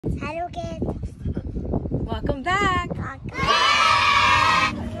Hello, kids. Welcome back.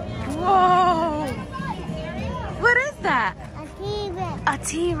 Whoa! What is that? A T-Rex. A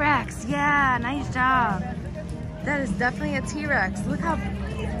T-Rex. Yeah, nice job. That is definitely a T-Rex. Look how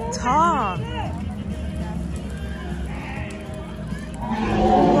tall.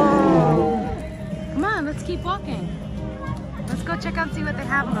 Whoa! Come on, let's keep walking. Let's go check out and see what they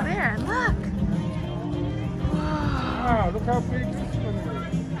have over there. Look. Whoa! Wow, look how big this one is.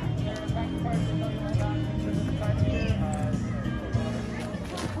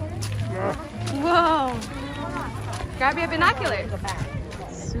 Whoa! Grab your binoculars.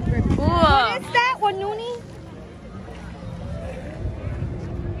 Super cool. What is that one, Noonie?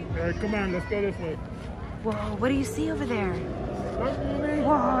 All right, come on, let's go this way. Whoa, what do you see over there? Look, Noonie.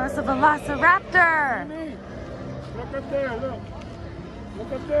 Whoa, that's a velociraptor. Noonie. Look up there, look.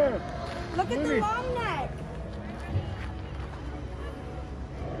 Look up there. Look at the Noonie. long neck.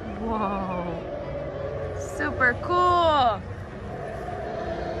 Whoa. Super cool.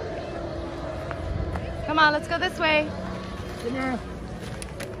 Come on, let's go this way. Come on.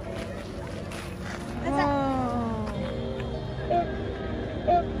 Whoa.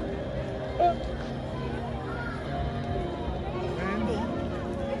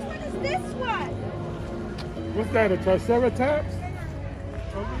 Which one is this one? What's that, a Triceratops?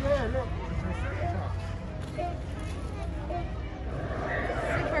 Over there, look.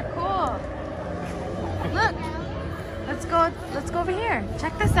 Super cool. Look. Let's go over here.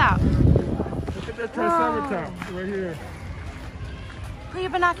 Check this out. Look at that Triceratops right here. Put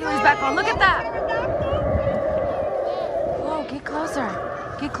your binoculars back on. Look at that. Whoa, get closer.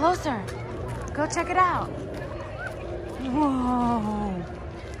 Get closer. Go check it out. Whoa.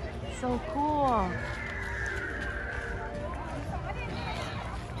 So cool.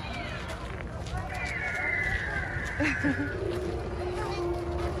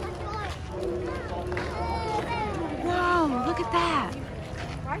 Whoa, look at that.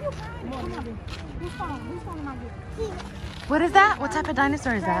 What is that? What type of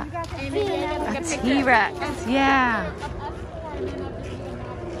dinosaur is that? A T-Rex. Yeah.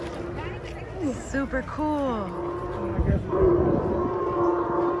 Super cool.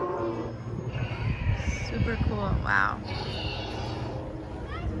 Super cool. Wow.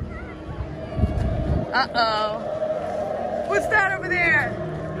 Uh-oh. What's that over there?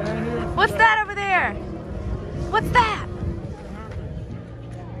 What's that over there? What's that?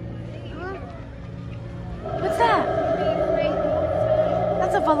 What's that?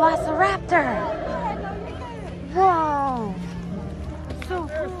 That's a velociraptor. Whoa. So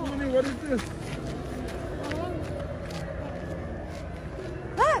cool. Noonie, what is this?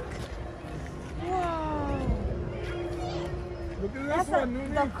 Look. Whoa. Look at this one,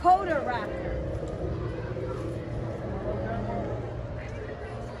 Noonie. Dakota raptor.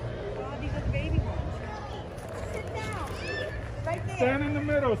 These are baby ones. Sit down. Right there. Stand in the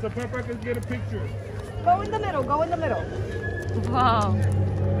middle so Papa can get a picture. Go in the middle. Go in the middle. Whoa.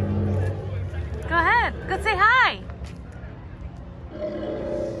 Go ahead. Go say hi.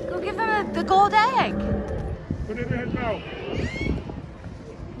 Go give him the gold egg. Put it in his mouth.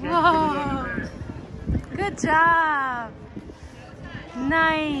 Whoa. Good job.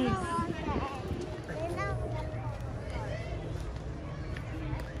 Nice.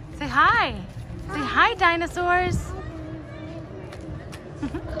 Say hi. Say hi, dinosaurs.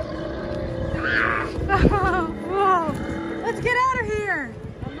 Whoa. Let's get out of here.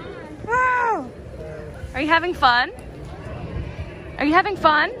 Whoa. Are you having fun? Are you having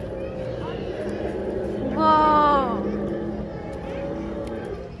fun? Whoa.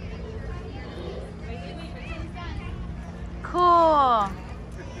 Cool.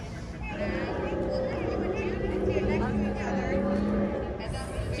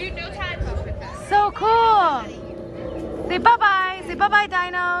 So cool. Say bye-bye. Say bye-bye,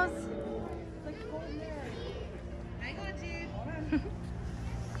 dinos.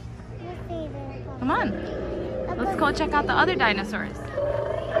 Come on. Let's go check out the other dinosaurs.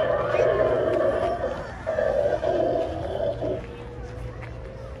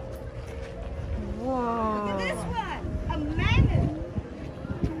 Whoa. This one. A mammoth.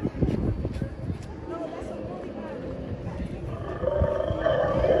 No, that's a woolly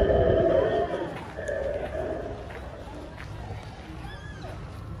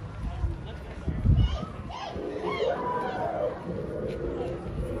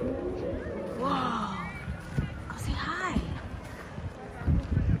Whoa. Go say hi.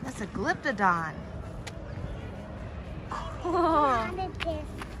 That's a glyptodon. Cool.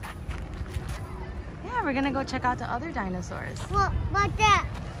 Yeah, we're gonna go check out the other dinosaurs. What? What's that?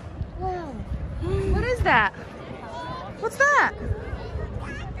 Whoa. What is that? What's that?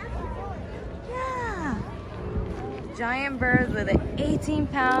 giant bird with an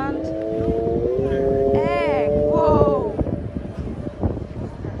 18-pound egg. Whoa.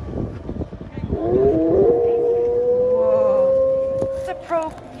 Whoa. It's a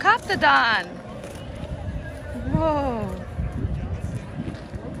procoptodon. Whoa.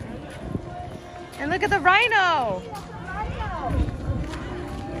 And look at the rhino. Oh,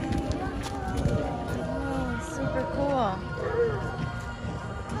 super cool.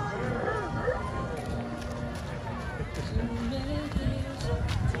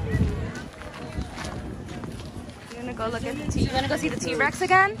 You wanna go look at the T? You wanna go see the T-Rex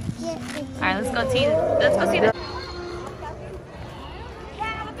again? Yes. All right, let's go see the.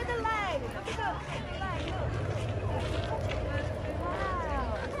 Yeah, look at the leg. Look at the leg.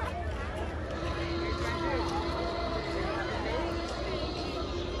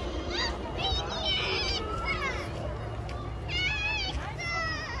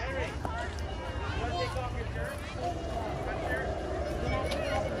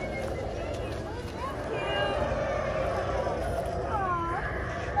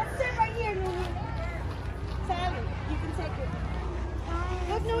 Let's sit right here, Noonie. Sally, you can take it.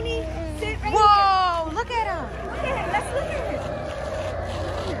 Look, Noonie, sit right here. Whoa! Look at him. Look at him. Let's look at him.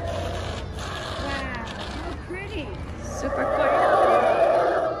 Wow, so pretty. Super cool.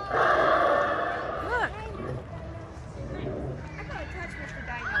 Look. I gotta touch Mr.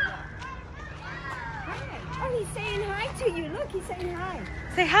 Dino. Look. Hi. Oh, he's saying hi to you. Look, he's saying hi.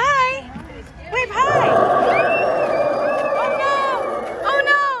 Say hi. Wave hi. Oh no! Oh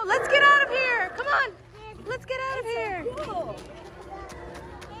no! Let's get out of here. Come on. Let's get out of here. Cool.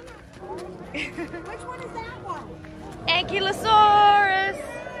 Which one is that one? Ankylosaurus.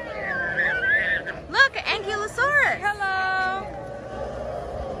 Look, Ankylosaurus. Hello.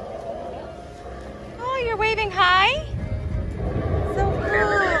 Oh, you're waving hi? So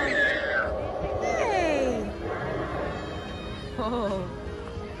cool. Hey. Oh.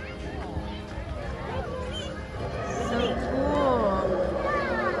 So cool.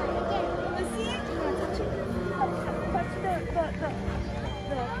 Let's see it. Touch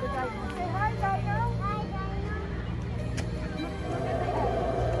the dino. Say hi, Dino. Hi, Dino. Look at the egg.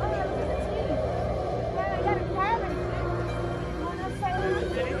 Oh, yeah, look at the teeth. Yeah, I gotta grab it. You wanna say hi?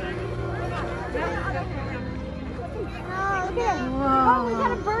 Oh, look at it. Whoa. Oh, we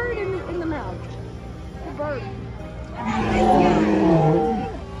got a bird in the mouth. A bird.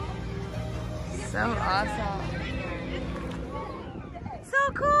 So awesome. So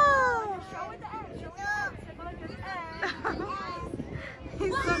cool. Show it the egg. Show it the egg. Look at the egg.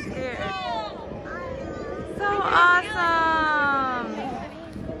 He's so scared. So awesome.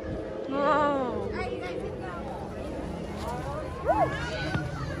 Whoa.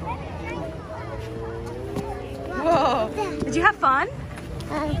 Whoa. Did you have fun?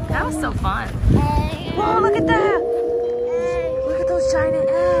 That was so fun. Whoa, look at that. Look at those giant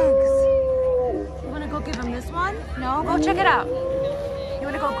eggs. You want to go give him this one? No? Go check it out. You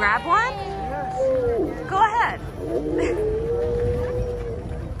want to go grab one? Go ahead.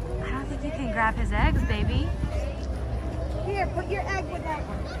 I don't think you can grab his eggs, baby. Here, put your egg with that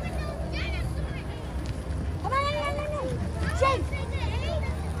one. Come on, Jake.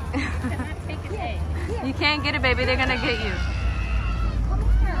 You can't get it, baby. They're gonna get you.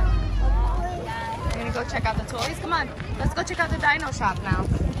 You're gonna go check out the toys? Come on. Let's go check out the dino shop now.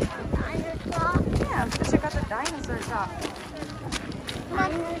 Yeah, let's go check out the dinosaur shop. Come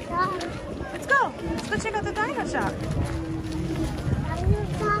on. Let's go. Let's go check out the dino shop.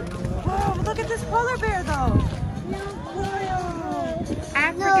 Whoa, look at this polar bear, though. Whoa.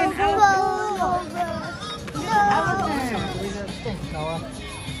 African elephant.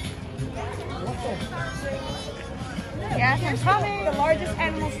 Yes, I'm coming. The largest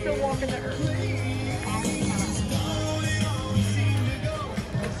animal still walking the earth.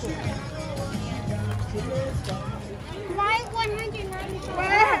 Flight 194.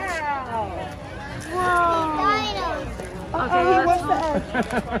 Wow. Whoa. Okay, let's go.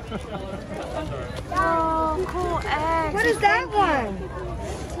 Oh, cool eggs. What is that one?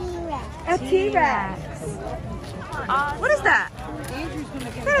 A T-Rex. What is that?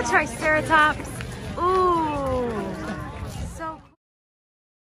 Is that a triceratops? Ooh. So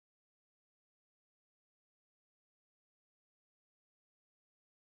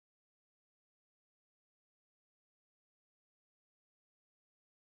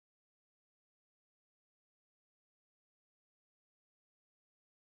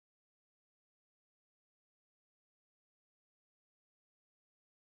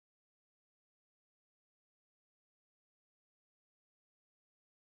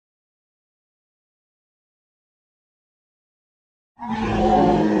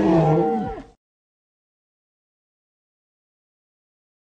cool.